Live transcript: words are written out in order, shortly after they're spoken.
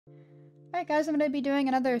Alright guys, I'm going to be doing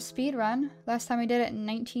another speed run. Last time we did it in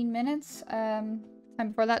 19 minutes. Time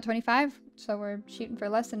before that 25, so we're shooting for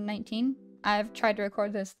less than 19. I've tried to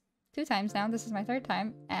record this 2 times now, this is my 3rd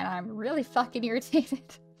time, and I'm really fucking irritated.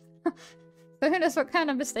 So who knows what kind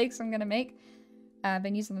of mistakes I'm gonna make. I've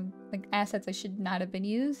been using like assets I should not have been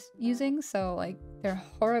using, so like they're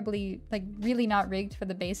horribly, like really not rigged for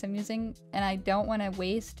the base I'm using, and I don't want to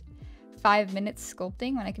waste 5 minutes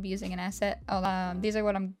sculpting when I could be using an asset. These are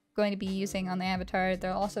what I'm going to be using on the avatar.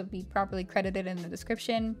 They'll also be properly credited in the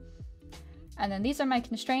description. And then these are my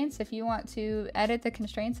constraints. If you want to edit the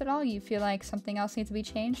constraints at all, you feel like something else needs to be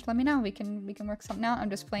changed, let me know. We can work something out. I'm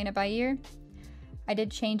just playing it by ear. I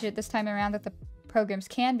did change it this time around that the programs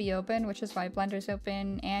can be open, which is why Blender's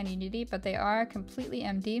open and Unity, but they are completely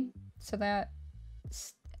empty. So that,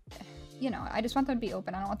 you know, I just want them to be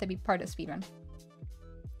open. I don't want them to be part of Speedrun.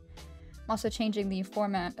 I'm also changing the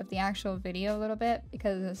format of the actual video a little bit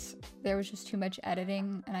because there was just too much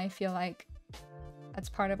editing, and I feel like that's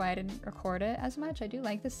part of why I didn't record it as much. I do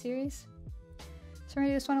like this series. So we're gonna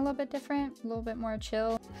do this one a little bit different, a little bit more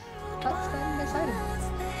chill. Let's go ahead and get started.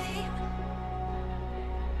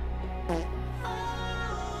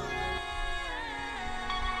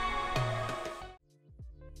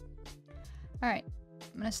 Alright,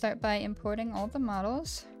 I'm gonna start by importing all the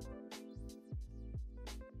models.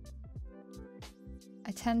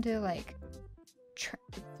 I tend to like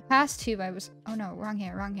the past 2 I was, oh no, wrong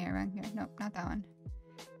here. Nope, not that one.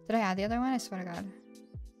 Did I add the other one? I swear to God.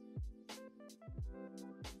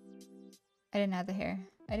 I didn't add the hair.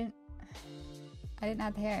 I didn't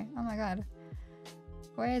add the hair. Oh my God.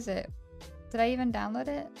 Where is it? Did I even download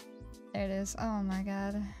it? There it is. Oh my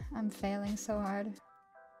God. I'm failing so hard.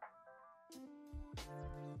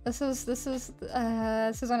 This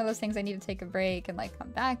is one of those things I need to take a break and like come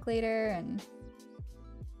back later and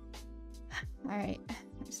alright,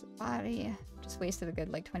 there's the body. Just wasted a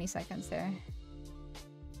good like 20 seconds there.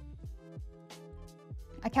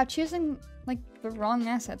 I kept choosing like the wrong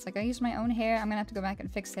assets. Like I used my own hair. I'm gonna have to go back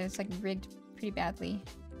and fix it. It's like rigged pretty badly.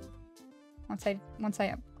 Once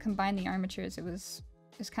I combined the armatures, it was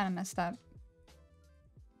kind of messed up.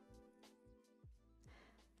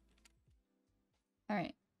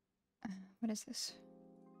 Alright. What is this?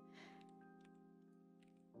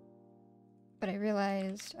 But I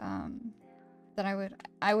realized that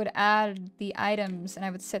I would add the items and I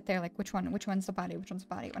would sit there like which one's the body,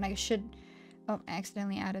 when I should. Oh, I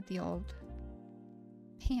accidentally added the old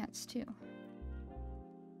pants too.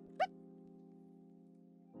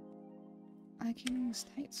 Leggings,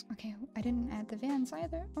 tights. Okay, I didn't add the Vans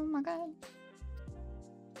either. Oh my God.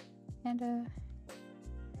 And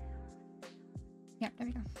yeah, there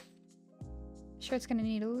we go. Sure, it's gonna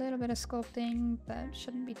need a little bit of sculpting, but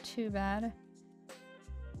shouldn't be too bad.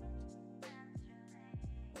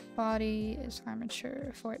 Body is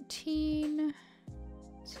armature 14.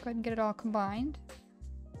 Let's go ahead and get it all combined.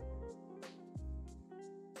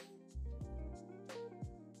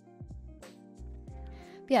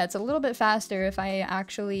 But yeah, it's a little bit faster if I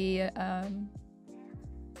actually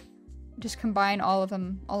just combine all of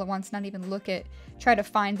them all at once, not even try to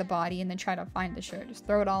find the body and then try to find the shirt. Just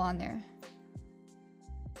throw it all on there.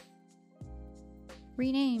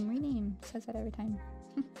 Rename. It says that every time.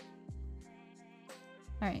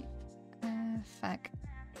 Alright. Fuck.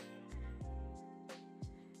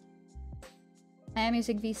 I am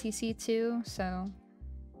using VCC too, so...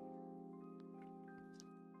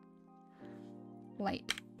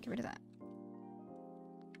 Light. Get rid of that.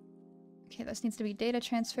 Okay, this needs to be data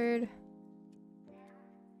transferred.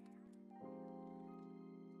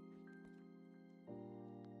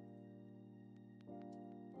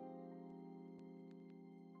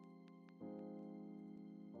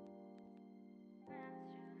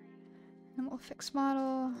 And we'll fix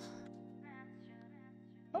model.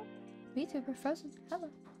 Oh, VTuber frozen. Hello.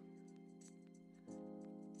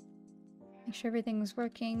 Make sure everything's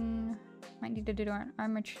working. Might need to do our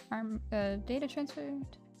data transfer.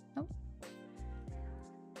 Nope.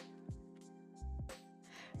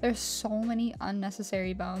 There's so many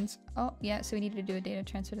unnecessary bones. Oh, yeah, so we need to do a data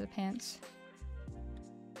transfer to the pants.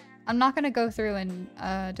 I'm not gonna go through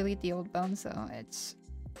and delete the old bones though. It's...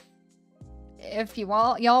 If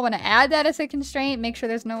y'all want to add that as a constraint, make sure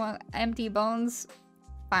there's no empty bones,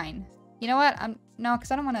 fine. You know what? No,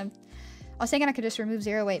 because I don't want to... I was thinking I could just remove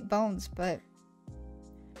 0-weight bones, but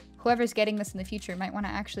whoever's getting this in the future might want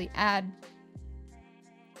to actually add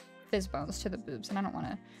fizz bones to the boobs, and I don't want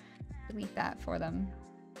to delete that for them.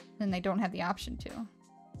 Then they don't have the option to.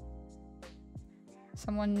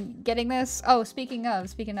 Someone getting this? Oh, speaking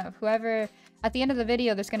of, whoever, at the end of the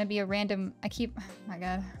video, there's gonna be a random, oh my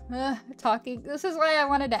god, talking. This is why I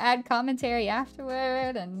wanted to add commentary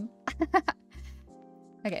afterward, and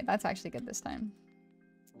okay, that's actually good this time.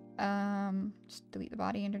 Just delete the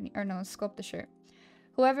body underneath, or no, sculpt the shirt.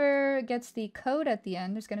 Whoever gets the code at the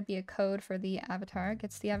end, there's gonna be a code for the avatar,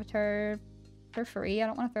 gets the avatar for free. I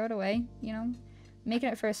don't want to throw it away, you know? Making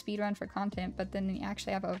it for a speedrun for content, but then you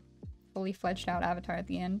actually have a fully fledged out avatar at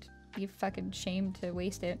the end. Be fucking shamed to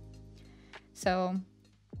waste it. So,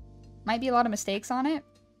 might be a lot of mistakes on it.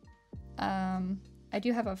 I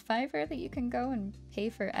do have a Fiverr that you can go and pay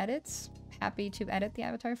for edits. Happy to edit the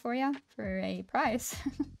avatar for you for a price.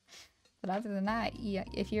 But other than that, yeah,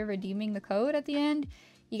 if you're redeeming the code at the end,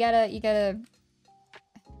 you gotta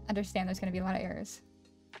understand there's gonna be a lot of errors.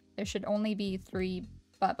 There should only be 3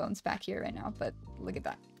 butt bones back here right now, but look at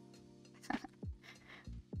that.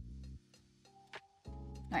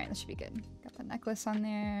 Alright, this should be good. Got the necklace on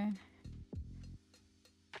there.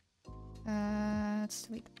 Let's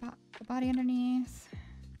delete the body underneath.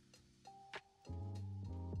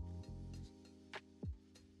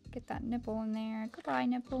 Get that nipple in there. Goodbye,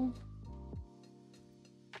 nipple.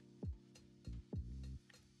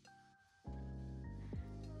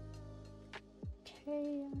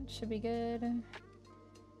 Okay, should be good.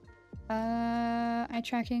 Eye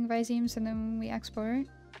tracking, Visemes, and then we export.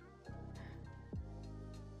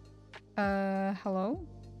 Hello?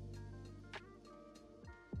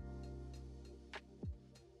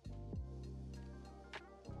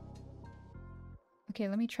 Okay,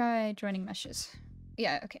 let me try joining meshes.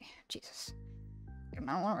 Yeah, okay. Jesus. I don't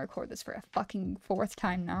want to record this for a fucking 4th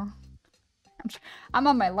time now. I'm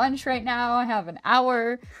on my lunch right now. I have an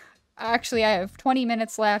hour. Actually, I have 20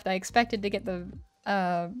 minutes left. I expected to get the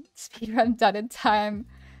speedrun done in time.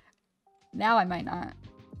 Now I might not.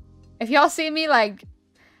 If y'all see me, like,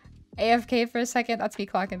 AFK for a second, that's me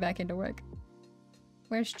clocking back into work.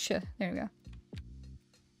 Where's Ch? There we go.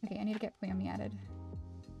 Okay, I need to get Poyomi added.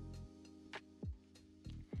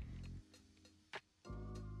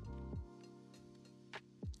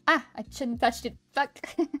 Ah! I shouldn't have touched it. Fuck!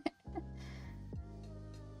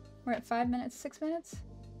 We're at 5 minutes, 6 minutes?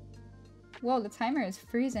 Whoa, the timer is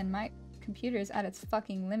freezing. My computer is at its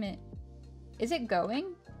fucking limit. Is it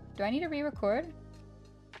going? Do I need to re-record?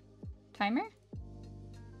 Timer?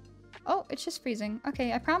 Oh, it's just freezing.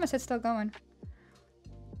 Okay, I promise it's still going.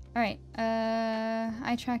 Alright,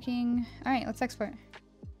 eye tracking. Alright, let's export.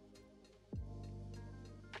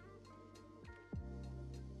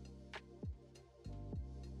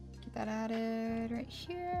 Get that added right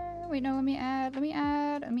here. Wait, no, let me add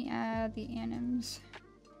the anims.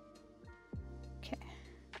 Okay.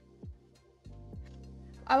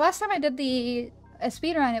 Last time I did a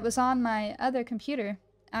speedrun, it was on my other computer.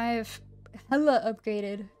 I've hella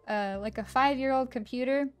upgraded, like a 5-year-old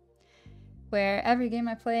computer, where every game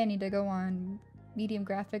I play I need to go on medium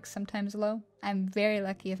graphics, sometimes low. I'm very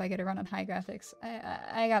lucky if I get to run on high graphics.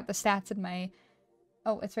 I got the stats in my...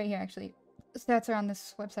 Oh, it's right here actually. The stats are on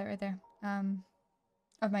this website right there,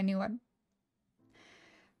 of my new one.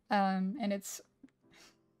 And it's...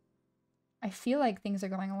 I feel like things are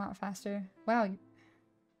going a lot faster. Wow.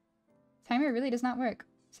 Timer really does not work.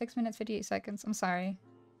 6 minutes, 58 seconds. I'm sorry.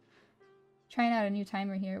 Trying out a new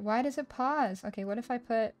timer here. Why does it pause? Okay, what if I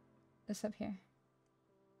put this up here?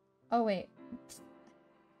 Oh, wait.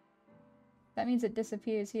 That means it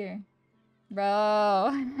disappears here.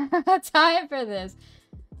 Bro. Time for this.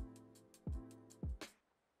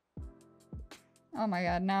 Oh my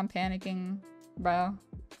god, now I'm panicking. Bro.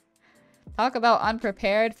 Talk about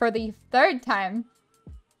unprepared for the 3rd time.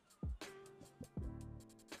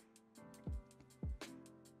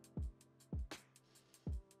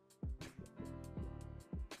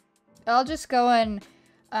 I'll just go and,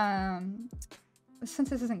 since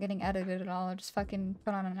this isn't getting edited at all, I'll just fucking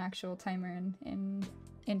put on an actual timer in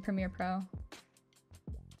Premiere Pro.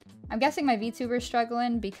 I'm guessing my VTuber's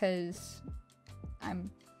struggling because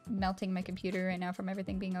I'm melting my computer right now from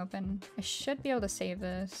everything being open. I should be able to save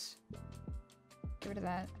this. Get rid of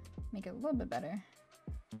that. Make it a little bit better.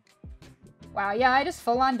 Wow, yeah, I just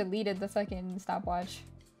full-on deleted the fucking stopwatch.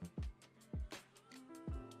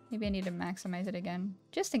 Maybe I need to maximize it again.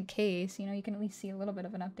 Just in case, you know, you can at least see a little bit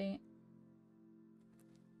of an update.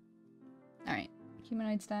 Alright,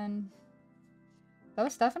 humanoid's done. That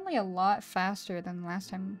was definitely a lot faster than the last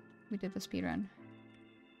time we did the speedrun.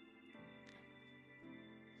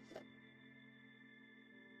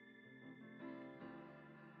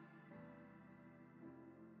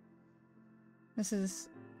 This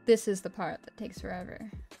is the part that takes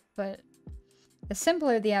forever. But the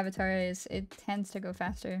simpler the avatar is, it tends to go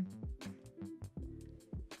faster.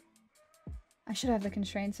 I should have the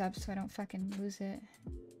constraints up so I don't fucking lose it.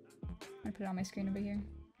 I'm gonna put it on my screen over here.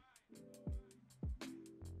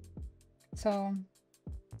 So,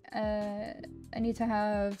 I need to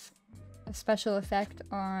have a special effect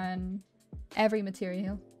on every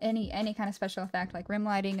material. Any kind of special effect, like rim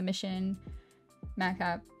lighting, emission,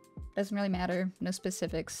 macap. Doesn't really matter. No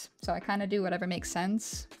specifics. So I kind of do whatever makes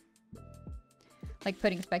sense. Like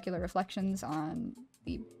putting specular reflections on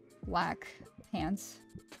the black pants.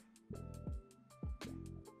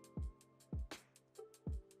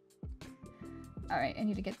 Alright, I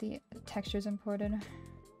need to get the textures imported.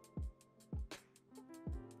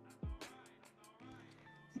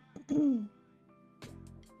 I'm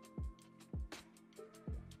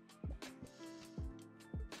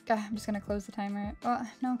just gonna close the timer. Oh,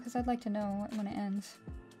 no, because I'd like to know when it ends.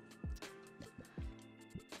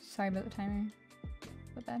 Sorry about the timer.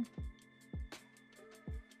 So bad.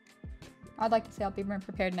 I'd like to say I'll be more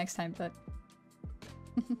prepared next time, but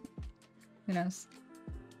who knows?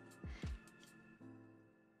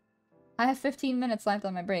 I have 15 minutes left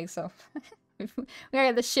on my break, so we gotta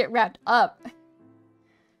get this shit wrapped up.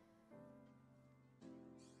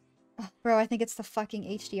 Oh, bro, I think it's the fucking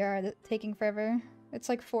HDR that's taking forever. It's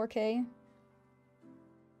like 4K.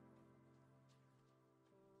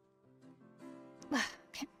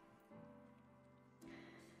 Okay.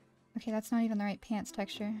 Okay, that's not even the right pants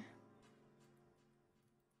texture.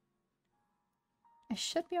 I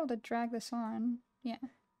should be able to drag this on. Yeah.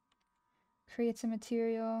 Create some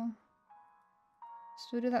material. So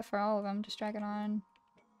we'll do that for all of them. Just drag it on.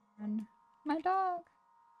 And my dog.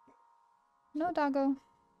 No doggo.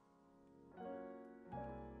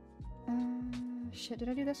 Shit, did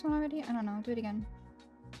I do this one already? I don't know. I'll do it again.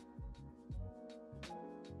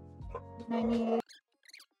 And I need...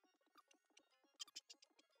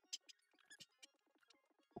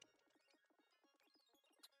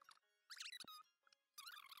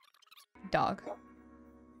 dog.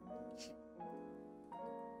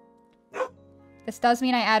 This does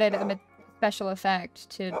mean I added a special effect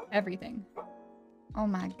to everything. Oh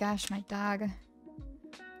my gosh, my dog.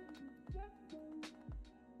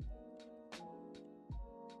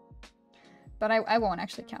 But I won't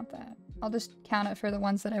actually count that. I'll just count it for the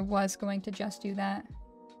ones that I was going to just do that.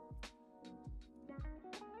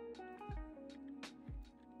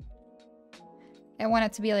 I want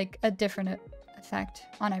it to be like a different effect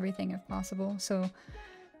on everything if possible. So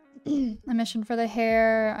emission for the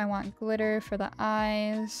hair. I want glitter for the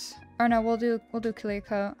eyes. Or no, we'll do clear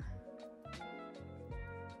coat.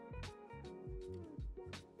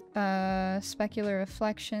 Specular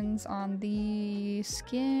reflections on the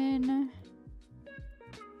skin.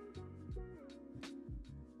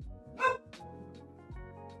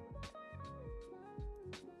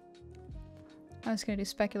 I was gonna do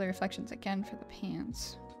specular reflections again for the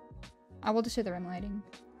pants. I will just do the rim lighting.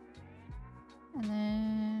 And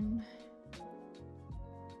then...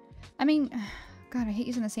 I mean... God, I hate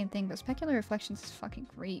using the same thing, but specular reflections is fucking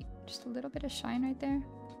great. Just a little bit of shine right there.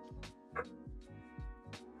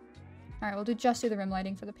 Alright, we'll just do the rim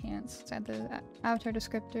lighting for the pants. Let's add the avatar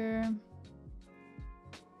descriptor.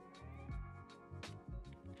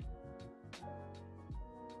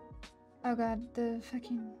 Oh god, the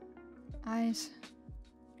fucking eyes.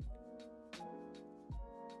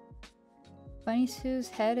 Bunny Sue's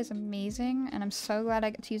head is amazing, and I'm so glad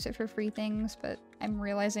I get to use it for free things, but I'm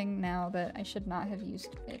realizing now that I should not have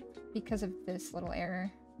used it because of this little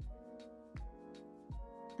error.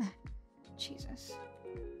 Jesus.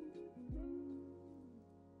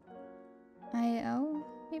 IL,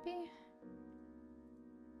 maybe?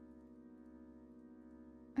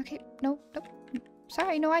 Okay, nope.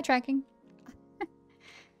 Sorry, no eye tracking.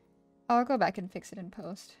 I'll go back and fix it in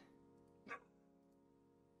post.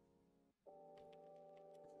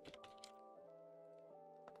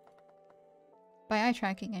 By eye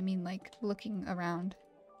tracking, I mean like looking around.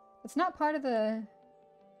 It's not part of the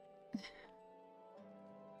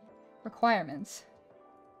requirements.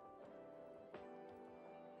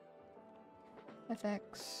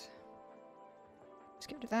 FX. Let's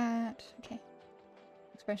get rid of that. Okay.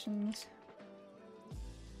 Expressions.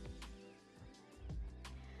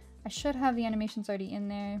 I should have the animations already in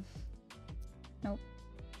there. Nope.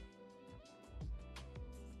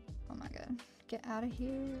 Oh my god. Get out of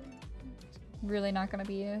here. Really not gonna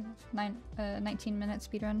be a 19-minute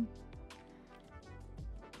speedrun.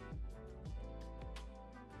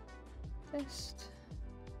 Just...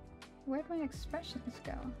 where'd my expressions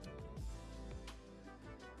go?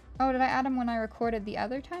 Oh, did I add them when I recorded the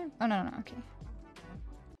other time? Oh, no, okay.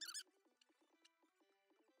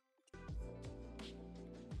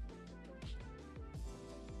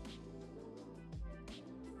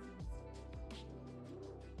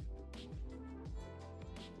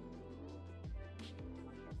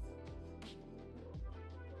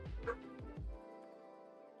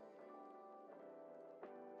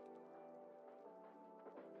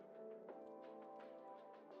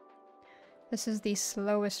 This is the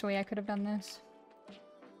slowest way I could have done this.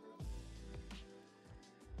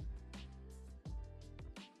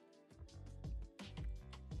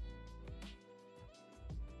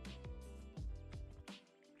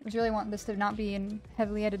 I was really wanting this to not be in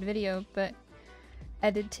heavily edited video, but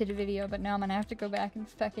now I'm gonna have to go back and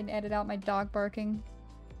fucking edit out my dog barking.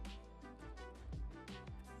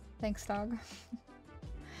 Thanks, dog.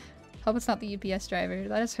 Hope it's not the UPS driver.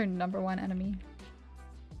 That is her #1 enemy.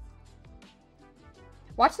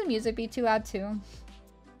 Watch the music be too loud too.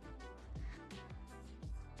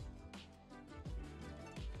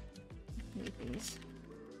 Leave these.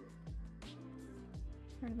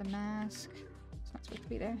 Rid of the mask. It's not supposed to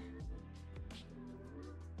be there.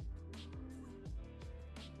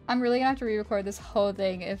 I'm really gonna have to re-record this whole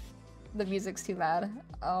thing if the music's too loud.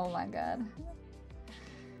 Oh my god.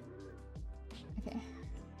 Okay.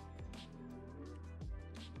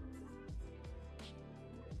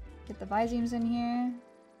 Get the Viziums in here.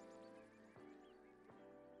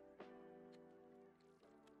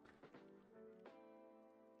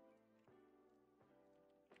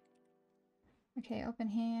 Okay, open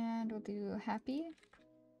hand, we'll do happy.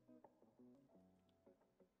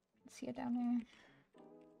 See it down there.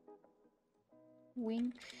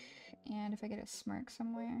 Wink, and if I get a smirk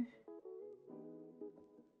somewhere.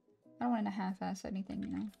 I don't want to half-ass anything, you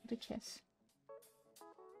know, the kiss.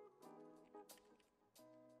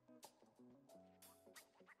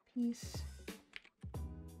 Peace.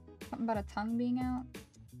 Something about a tongue being out.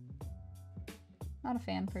 Not a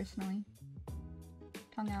fan, personally.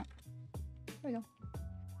 Tongue out. There we go.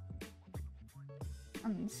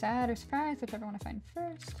 I'm sad or surprised, whichever one I find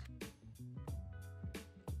first.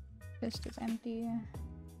 Fist is empty.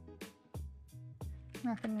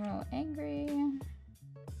 Rock and roll angry.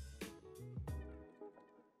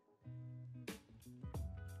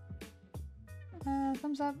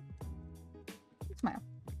 Thumbs up. Smile.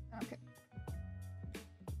 Okay.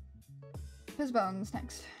 His bones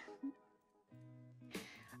next.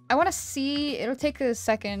 I want to see. It'll take a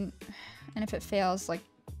second, and if it fails, like,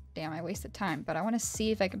 damn, I wasted time. But I want to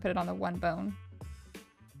see if I can put it on the one bone.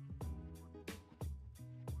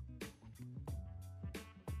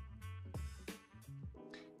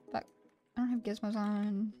 But I don't have gizmos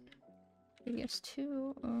on. Maybe it's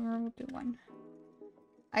 2, or we'll do 1.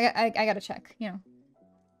 I gotta check, you know.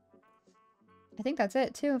 I think that's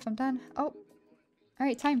it too, if I'm done. Oh.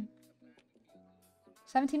 Alright, time.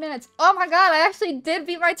 17 minutes. Oh my god, I actually did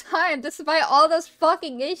beat my time despite all those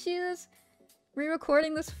fucking issues.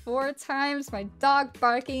 Re-recording this 4 times, my dog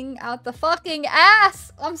barking out the fucking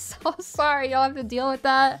ass! I'm so sorry y'all have to deal with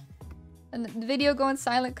that. And the video going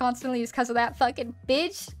silent constantly is because of that fucking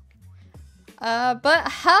bitch. But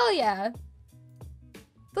hell yeah.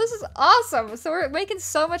 This is awesome. So we're making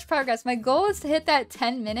so much progress. My goal is to hit that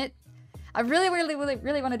 10-minute. I really want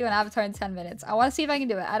to do an avatar in 10 minutes. I want to see if I can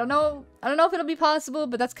do it. I don't know if it'll be possible,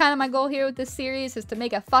 but that's kind of my goal here with this series, is to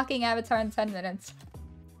make a fucking avatar in 10 minutes.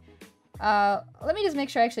 Let me just make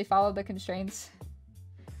sure I actually follow the constraints.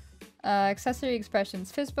 Accessory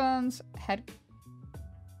expressions, fist bones, head.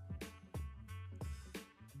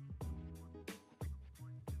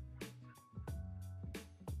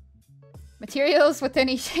 Materials within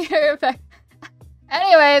each shader effect.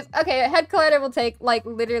 Anyways, okay, head collider will take, like,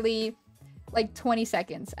 literally, like, 20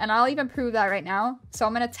 seconds. And I'll even prove that right now. So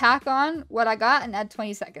I'm gonna tack on what I got and add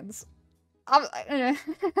 20 seconds.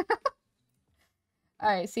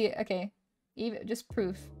 Alright, see, okay. Even, just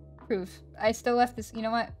proof. I still left this, you know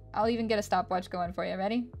what? I'll even get a stopwatch going for you.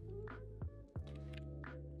 Ready?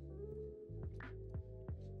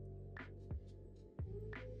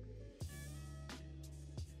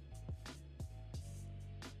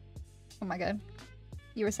 Oh my god.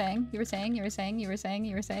 You were saying? 16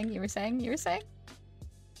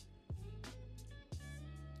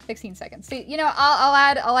 seconds. See, you know,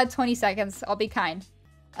 I'll add 20 seconds. I'll be kind.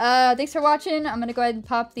 Thanks for watching. I'm gonna go ahead and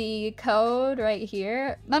pop the code right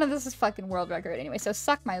here. None of this is fucking world record anyway, so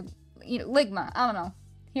suck my, you know, ligma. I don't know.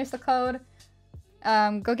 Here's the code.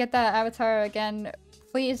 Go get that avatar again.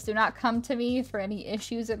 Please do not come to me for any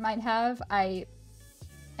issues it might have. I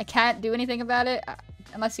can't do anything about it.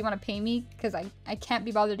 Unless you want to pay me, because I can't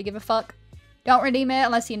be bothered to give a fuck. Don't redeem it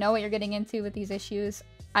unless you know what you're getting into with these issues.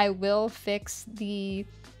 I will fix the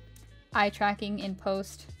eye tracking in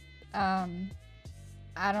post. I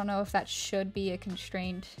don't know if that should be a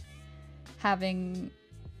constraint. Having,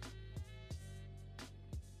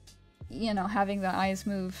 you know, having the eyes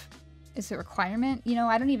move is a requirement. You know,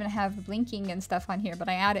 I don't even have blinking and stuff on here, but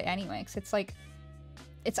I add it anyway, because it's like,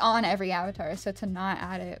 it's on every avatar, so to not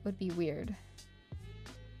add it would be weird.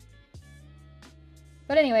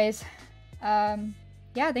 But anyways,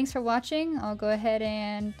 yeah, thanks for watching. I'll go ahead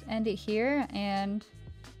and end it here and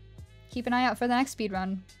keep an eye out for the next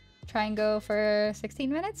speedrun. Try and go for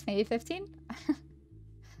 16 minutes, maybe 15.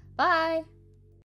 Bye!